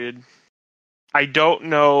period. I don't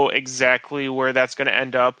know exactly where that's going to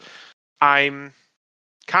end up. I'm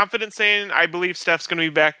confident saying I believe Steph's going to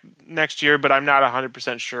be back next year, but I'm not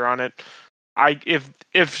 100% sure on it.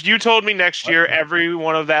 If you told me next year every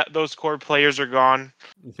one of those core players are gone.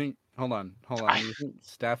 You think? Hold on. You think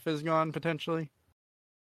Steph is gone potentially?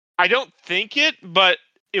 I don't think it, but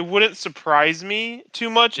it wouldn't surprise me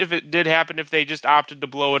too much if it did happen if they just opted to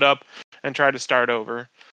blow it up and try to start over.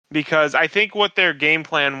 Because I think what their game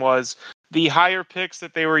plan was, the higher picks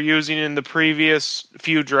that they were using in the previous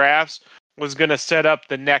few drafts was going to set up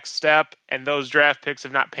the next step, and those draft picks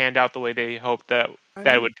have not panned out the way they hoped that I it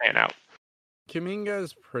think would pan out. Kuminga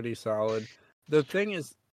is pretty solid. The thing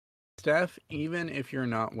is, Steph, even if you're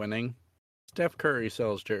not winning, Steph Curry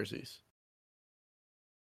sells jerseys.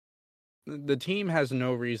 The team has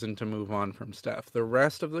no reason to move on from Steph. The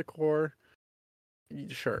rest of the core,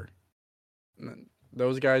 sure.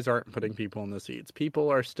 Those guys aren't putting people in the seats. People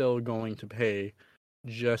are still going to pay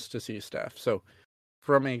just to see Steph. So,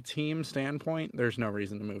 from a team standpoint, there's no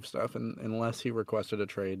reason to move Steph, unless he requested a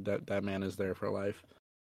trade. That man is there for life,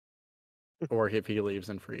 or if he leaves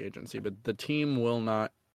in free agency. But the team will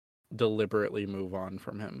not deliberately move on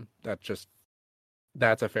from him. That's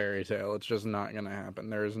a fairy tale. It's just not going to happen.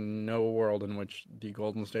 There's no world in which the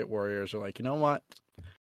Golden State Warriors are like, you know what?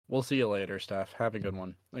 We'll see you later, Steph. Have a good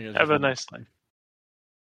one. Have a nice day.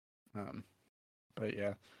 But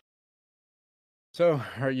yeah. So,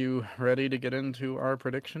 are you ready to get into our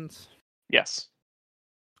predictions? Yes.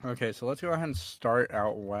 Okay, so let's go ahead and start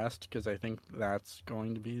out west, because I think that's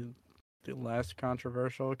going to be the less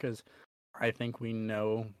controversial, because I think we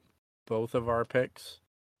know both of our picks.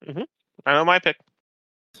 Mm-hmm. I know my pick.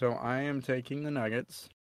 So I am taking the Nuggets.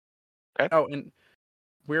 Okay. Oh, and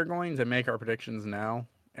we're going to make our predictions now,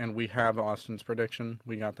 and we have Austin's prediction.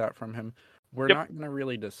 We got that from him. We're not going to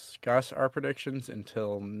really discuss our predictions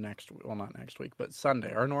until not next week, but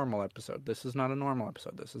Sunday, our normal episode. This is not a normal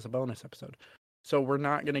episode. This is a bonus episode. So we're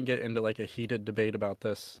not going to get into like a heated debate about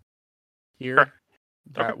this here. Sure.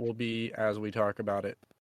 That will be as we talk about it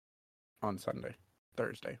on Sunday,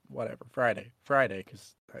 Thursday, whatever, Friday,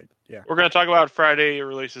 because yeah. We're going to talk about Friday. It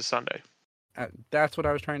releases Sunday. That's what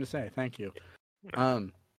I was trying to say. Thank you.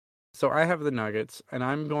 So I have the Nuggets, and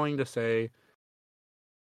I'm going to say,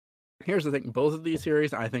 here's the thing. Both of these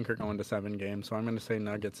series, I think, are going to 7 games, so I'm going to say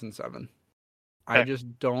Nuggets in 7. Okay. I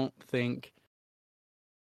just don't think...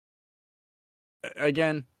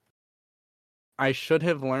 Again, I should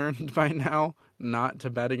have learned by now not to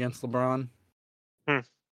bet against LeBron.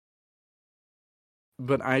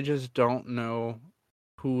 But I just don't know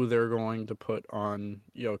who they're going to put on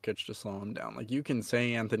Jokic to slow him down. Like, you can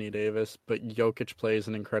say Anthony Davis, but Jokic plays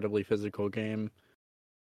an incredibly physical game.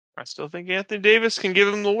 I still think Anthony Davis can give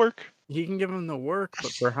him the work. He can give him the work,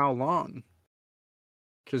 but for how long?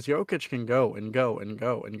 Because Jokic can go and go and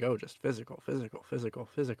go and go, just physical.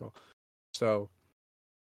 So,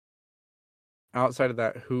 outside of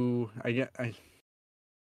that, the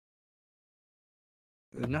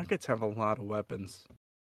Nuggets have a lot of weapons.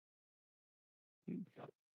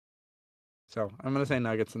 So, I'm going to say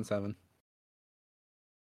Nuggets in 7.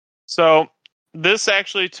 So, this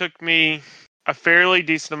actually took me a fairly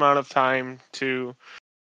decent amount of time to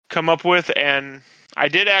come up with, and I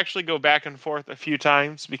did actually go back and forth a few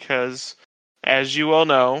times because, as you all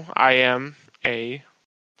know, I am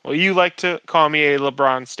you like to call me a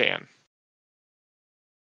LeBron stan.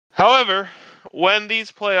 However, when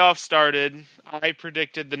these playoffs started, I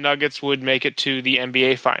predicted the Nuggets would make it to the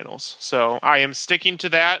NBA Finals. So I am sticking to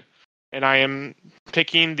that, and I am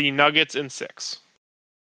picking the Nuggets in 6.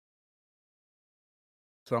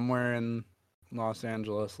 Somewhere in Los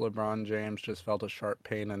Angeles, LeBron James just felt a sharp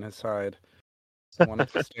pain in his side. One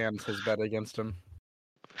of the stands has bet against him.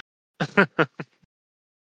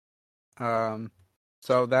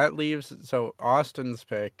 So that leaves... So Austin's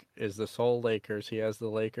pick is the sole Lakers. He has the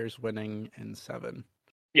Lakers winning in 7.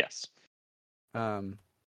 Yes.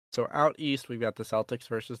 So out east, we've got the Celtics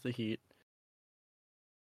versus the Heat.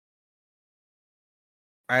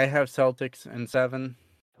 I have Celtics in 7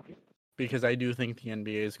 because I do think the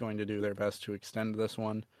NBA is going to do their best to extend this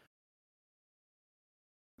one.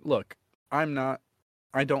 Look, I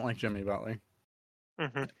don't like Jimmy Butler.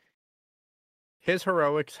 Mm-hmm. His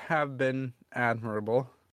heroics have been admirable.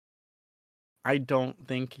 I don't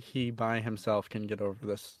think he by himself can get over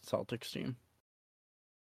this Celtics team.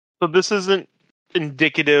 So this isn't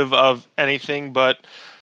indicative of anything, but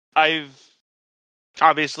I've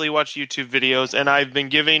obviously watched YouTube videos, and I've been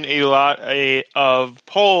giving a lot of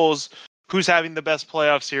polls. Who's having the best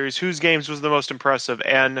playoff series? Whose games was the most impressive?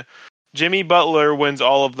 And Jimmy Butler wins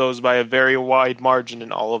all of those by a very wide margin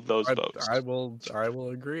in all of those votes. I will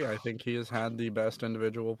agree. I think he has had the best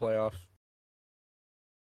individual playoff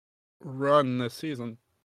run this season.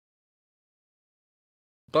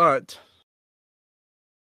 But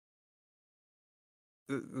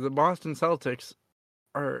the Boston Celtics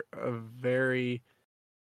are a very,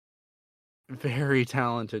 very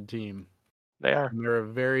talented team. They are. And they're a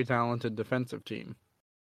very talented defensive team.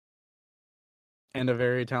 And a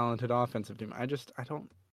very talented offensive team. I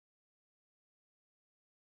don't.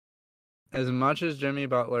 As much as Jimmy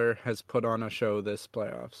Butler has put on a show this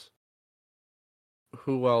playoffs,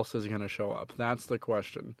 who else is going to show up? That's the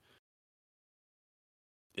question.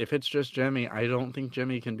 If it's just Jimmy, I don't think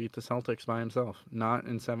Jimmy can beat the Celtics by himself. Not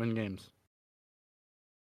in 7 games.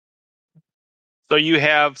 So you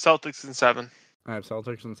have Celtics in 7. I have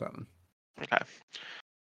Celtics in 7. Okay.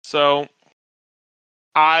 So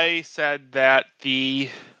I said that the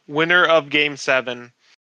winner of Game 7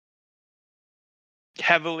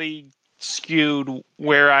 heavily skewed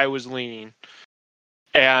where I was leaning.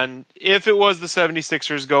 And if it was the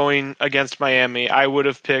 76ers going against Miami, I would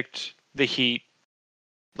have picked the Heat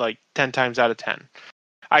like 10 times out of 10.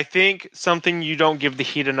 I think something you don't give the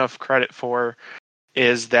Heat enough credit for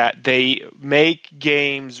is that they make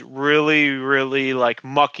games really, really like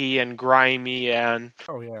mucky and grimy, and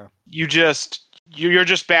Oh yeah, you're just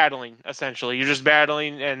battling essentially. You're just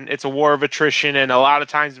battling, and it's a war of attrition. And a lot of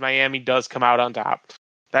times Miami does come out on top.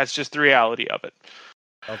 That's just the reality of it.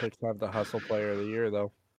 Celtics have the hustle player of the year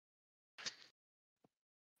though.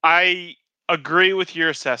 I agree with your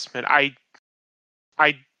assessment. I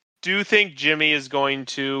do think Jimmy is going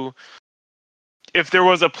to. If there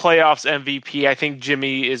was a playoffs MVP, I think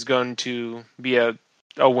Jimmy is going to be a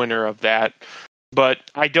winner of that. But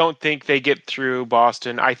I don't think they get through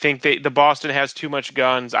Boston. I think the Boston has too much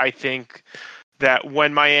guns. I think that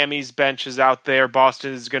when Miami's bench is out there,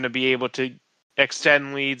 Boston is going to be able to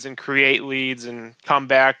extend leads and create leads and come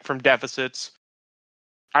back from deficits.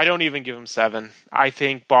 I don't even give them 7. I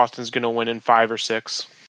think Boston's going to win in 5 or 6.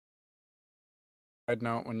 I'd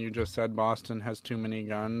note when you just said Boston has too many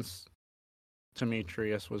guns,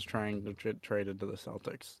 Demetrius was trying to get traded to the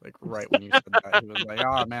Celtics. Like right when you said that, he was like,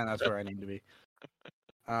 "Oh man, that's where I need to be."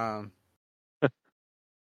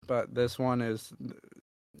 But this one is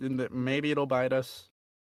maybe it'll bite us,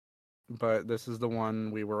 but this is the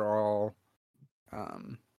one we were all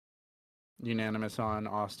unanimous on.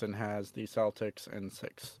 Austin has the Celtics in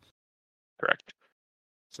 6. Correct.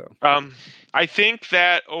 So I think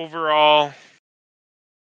that overall,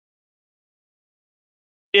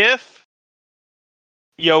 if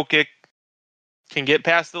Jokic can get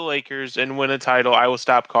past the Lakers and win a title, I will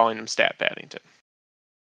stop calling him Stat Paddington.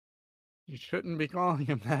 you shouldn't be calling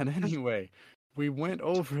him that anyway. We went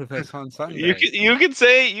over this on Sunday. You can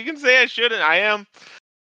say I shouldn't. I am.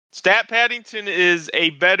 Stat Paddington is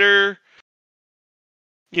a better,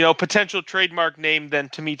 potential trademark name than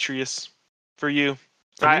Demetrius for you.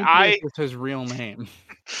 Demetrius is his real name.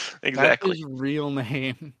 Exactly. That's his real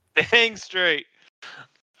name. Dang straight.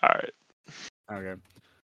 All right. Okay.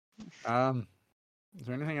 Is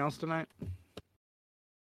there anything else tonight? I'm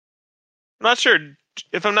not sure.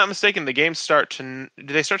 If I'm not mistaken, the games start do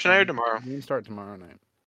they start tonight or tomorrow? The games start tomorrow night.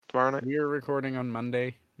 Tomorrow night? We are recording on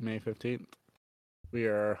Monday, May 15th. We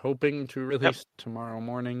are hoping to release tomorrow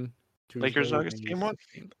morning. Tuesday, Lakers Nuggets May game 1.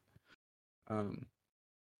 16th.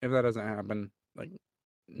 If that doesn't happen,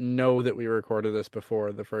 know that we recorded this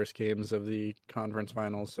before the first games of the conference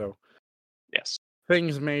finals, so yes,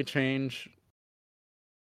 things may change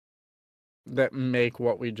that make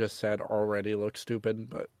what we just said already look stupid,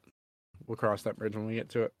 but we'll cross that bridge when we get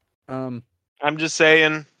to it. I'm just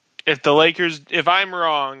saying, if I'm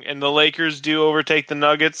wrong and the Lakers do overtake the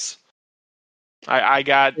Nuggets, I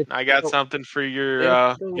got something for your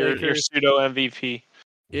pseudo MVP.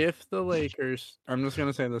 If the Lakers, I'm just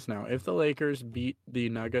gonna say this now, if the Lakers beat the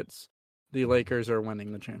Nuggets, the Lakers are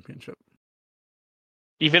winning the championship.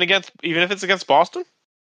 Even if it's against Boston?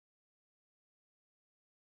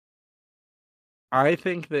 I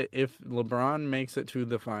think that if LeBron makes it to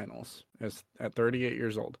the finals at 38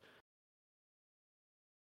 years old,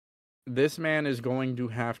 this man is going to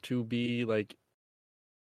have to be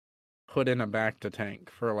put in a back to tank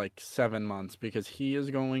for 7 months because he is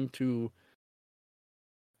going to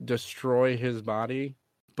destroy his body,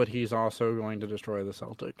 but he's also going to destroy the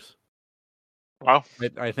Celtics. Wow.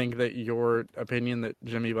 I think that your opinion that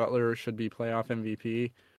Jimmy Butler should be playoff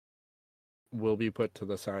MVP will be put to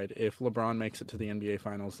the side. If LeBron makes it to the NBA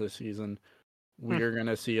Finals this season, we're going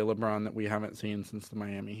to see a LeBron that we haven't seen since the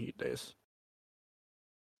Miami Heat days.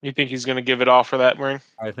 You think he's going to give it all for that ring?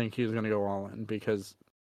 I think he's going to go all in because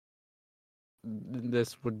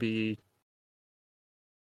this would be...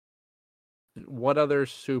 What other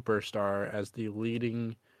superstar as the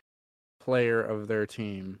leading player of their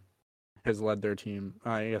team has led their team?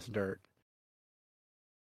 I guess Dirk.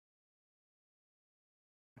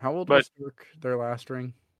 How old was Dirk their last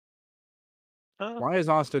ring? Why is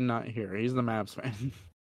Austin not here? He's the Mavs fan.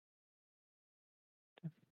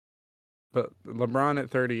 But LeBron at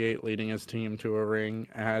 38 leading his team to a ring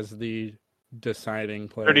as the deciding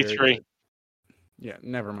player. 33. Yeah,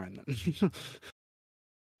 never mind then.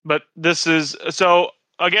 But this is so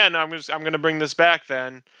again. I'm going to bring this back.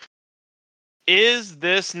 Then is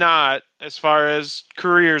this not, as far as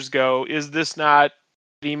careers go, is this not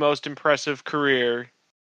the most impressive career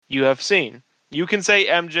you have seen? You can say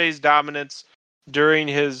MJ's dominance during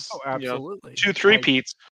his Oh, absolutely. 2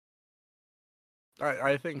 3-peats.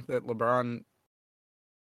 I think that LeBron,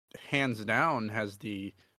 hands down, has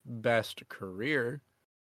the best career.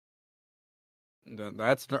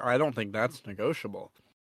 I don't think that's negotiable.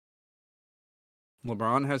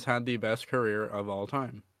 LeBron has had the best career of all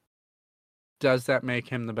time. Does that make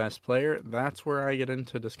him the best player? That's where I get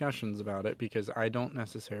into discussions about it because I don't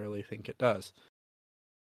necessarily think it does.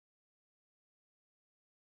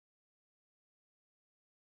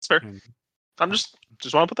 It's fair. And, I'm just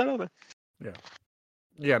want to put that out there. yeah.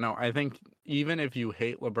 Yeah, no, I think even if you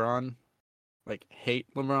hate LeBron,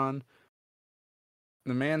 the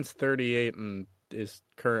man's 38 and is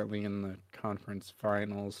currently in the conference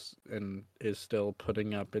finals and is still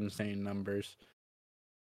putting up insane numbers.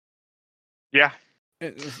 Yeah.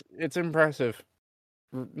 It's impressive,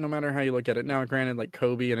 no matter how you look at it. Now, granted, like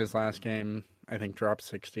Kobe in his last game, I think dropped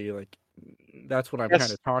 60. Like, that's what I'm kind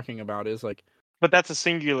of talking about. Is like, but that's a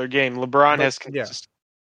singular game. LeBron has consistent. Yeah.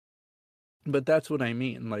 But that's what I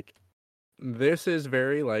mean. Like, this is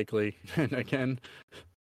very likely, and again,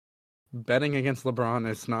 betting against LeBron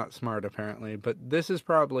is not smart apparently, but this is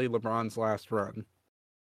probably LeBron's last run.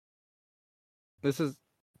 This is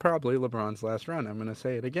probably LeBron's last run. I'm going to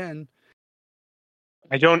say it again.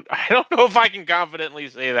 I don't know if I can confidently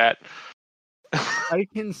say that. I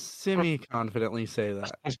can semi-confidently say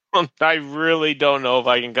that. I really don't know if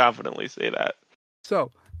I can confidently say that.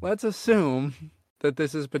 So, let's assume that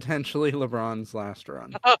this is potentially LeBron's last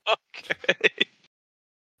run. Okay.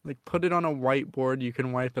 Like, put it on a whiteboard, you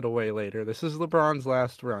can wipe it away later. This is LeBron's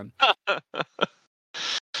last run.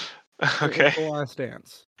 Okay. It's the last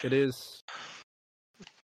dance. It is.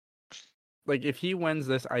 Like, if he wins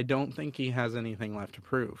this, I don't think he has anything left to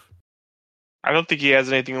prove. I don't think he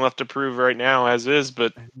has anything left to prove right now, as is,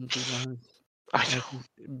 but I think he does. I don't.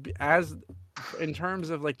 As in terms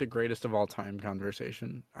of like the greatest of all time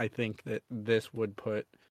conversation, I think that this would put,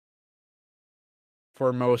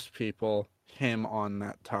 for most people, him on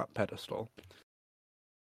that top pedestal.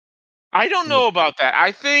 I don't know about that.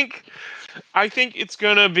 I think it's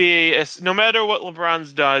gonna be no matter what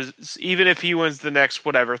LeBron does, even if he wins the next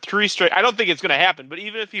 3 straight. I don't think it's gonna happen, but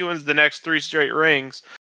even if he wins the next 3 straight rings,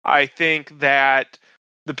 I think that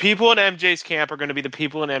the people in MJ's camp are going to be the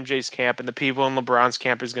people in MJ's camp, and the people in LeBron's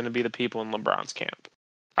camp is going to be the people in LeBron's camp.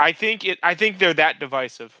 I think they're that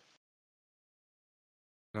divisive.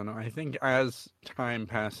 I don't know. I think as time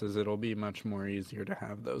passes, it'll be much more easier to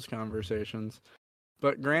have those conversations.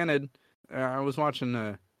 But granted, I was watching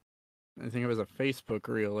I think it was a Facebook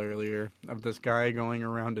reel earlier of this guy going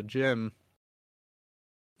around a gym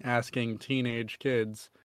asking teenage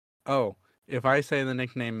kids, "Oh, if I say the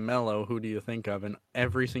nickname Mello, who do you think of?" And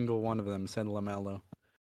every single one of them said LaMelo.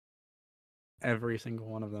 Every single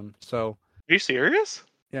one of them. So, are you serious?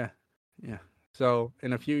 Yeah. So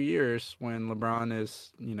in a few years, when LeBron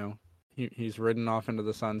is, he's ridden off into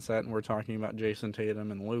the sunset, and we're talking about Jason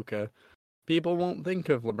Tatum and Luka, people won't think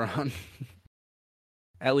of LeBron.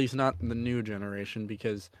 At least not in the new generation,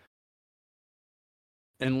 because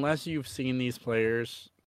unless you've seen these players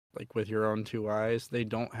like with your own two eyes, they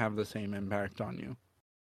don't have the same impact on you.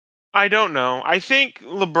 I don't know. I think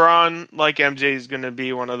LeBron, like MJ, is going to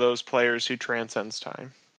be one of those players who transcends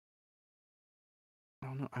time.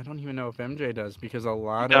 I don't even know if MJ does, because a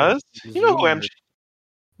lot of you know who MJ?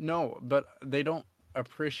 No, but they don't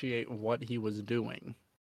appreciate what he was doing.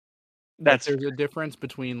 There's a difference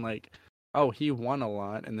between like, oh, he won a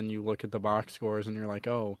lot, and then you look at the box scores and you're like,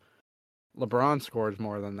 oh, LeBron scores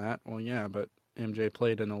more than that. Well, yeah, but MJ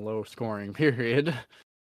played in a low scoring period.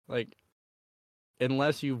 Like,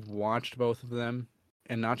 unless you've watched both of them,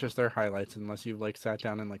 and not just their highlights, unless you've like sat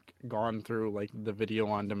down and like gone through like the video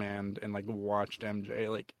on demand and like watched MJ,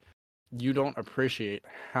 like, you don't appreciate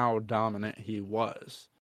how dominant he was.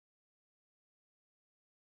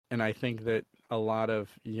 And I think that a lot of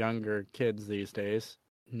younger kids these days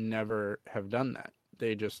never have done that.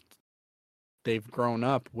 They've grown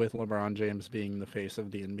up with LeBron James being the face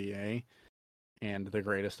of the NBA and the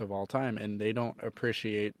greatest of all time, and they don't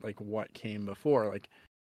appreciate like what came before. Like,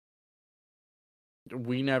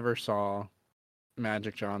 we never saw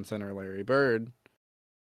Magic Johnson or Larry Bird,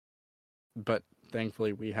 but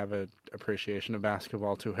thankfully we have an appreciation of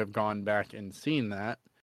basketball to have gone back and seen that.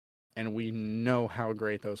 and we know how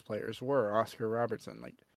great those players were. Oscar Robertson,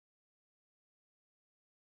 like,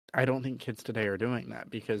 I don't think kids today are doing that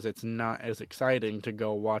because it's not as exciting to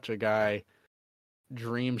go watch a guy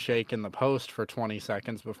dream shake in the post for 20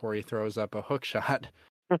 seconds before he throws up a hook shot.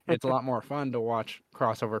 It's a lot more fun to watch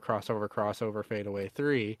crossover, fadeaway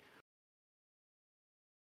three.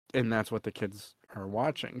 And that's what the kids are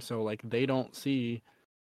watching. So, like, they don't see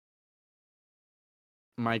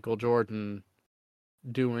Michael Jordan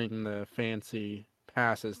doing the fancy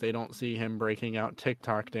passes. They don't see him breaking out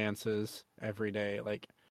TikTok dances every day. Like,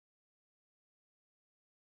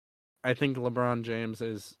 I think LeBron James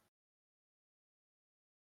is,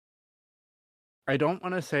 I don't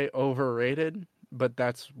want to say overrated, but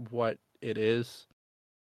that's what it is.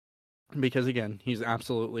 Because again, he's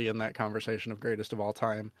absolutely in that conversation of greatest of all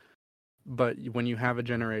time. But when you have a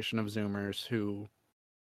generation of Zoomers who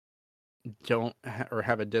don't or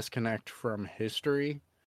have a disconnect from history,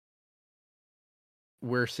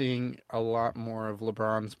 we're seeing a lot more of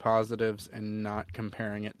LeBron's positives and not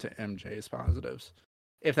comparing it to MJ's positives.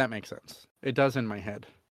 If that makes sense. It does in my head.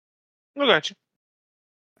 I got you.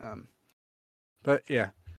 But yeah,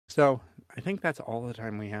 so I think that's all the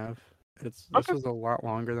time we have. This was a lot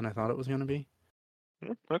longer than I thought it was going to be.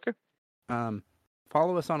 Okay.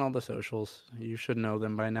 Follow us on all the socials. You should know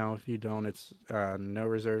them by now. If you don't, it's No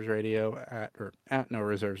Reserves Radio at No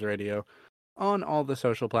Reserves Radio on all the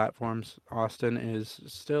social platforms. Austin is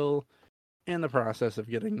still in the process of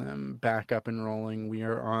getting them back up and rolling. We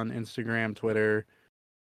are on Instagram, Twitter,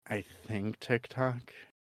 I think TikTok.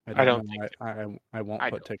 I don't know. I won't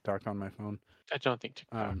put TikTok on my phone. I don't think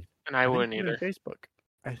TikTok, and I wouldn't either. Facebook.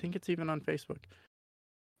 I think it's even on Facebook.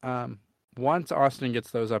 Once Austin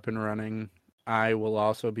gets those up and running, I will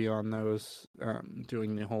also be on those,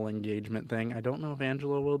 doing the whole engagement thing. I don't know if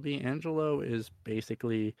Angelo will be. Angelo is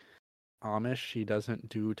basically Amish. He doesn't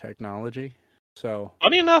do technology. So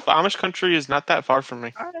funny enough, Amish country is not that far from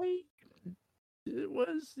me.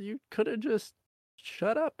 You could have just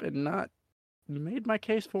shut up and not made my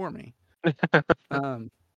case for me.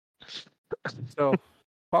 So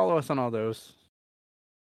follow us on all those.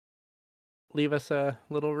 Leave us a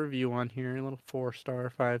little review on here, a little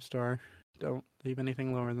 4-star, 5-star. Don't leave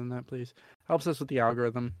anything lower than that, please. Helps us with the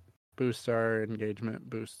algorithm, boosts our engagement,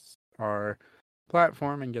 boosts our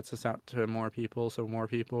platform, and gets us out to more people so more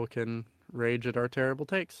people can rage at our terrible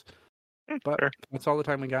takes. But that's all the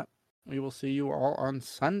time we got. We will see you all on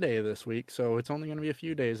Sunday this week, so it's only going to be a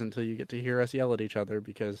few days until you get to hear us yell at each other,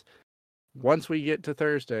 because once we get to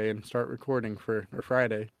Thursday and start recording or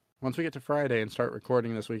Friday, once we get to Friday and start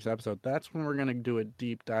recording this week's episode, that's when we're going to do a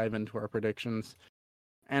deep dive into our predictions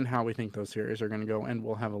and how we think those series are going to go, and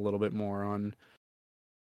we'll have a little bit more on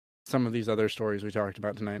some of these other stories we talked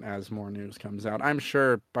about tonight as more news comes out. I'm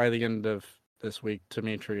sure by the end of this week,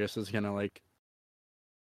 Demetrius is going to, like,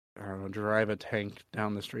 I don't know, drive a tank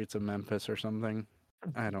down the streets of Memphis or something.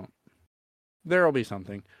 There'll be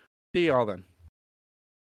something. See y'all then.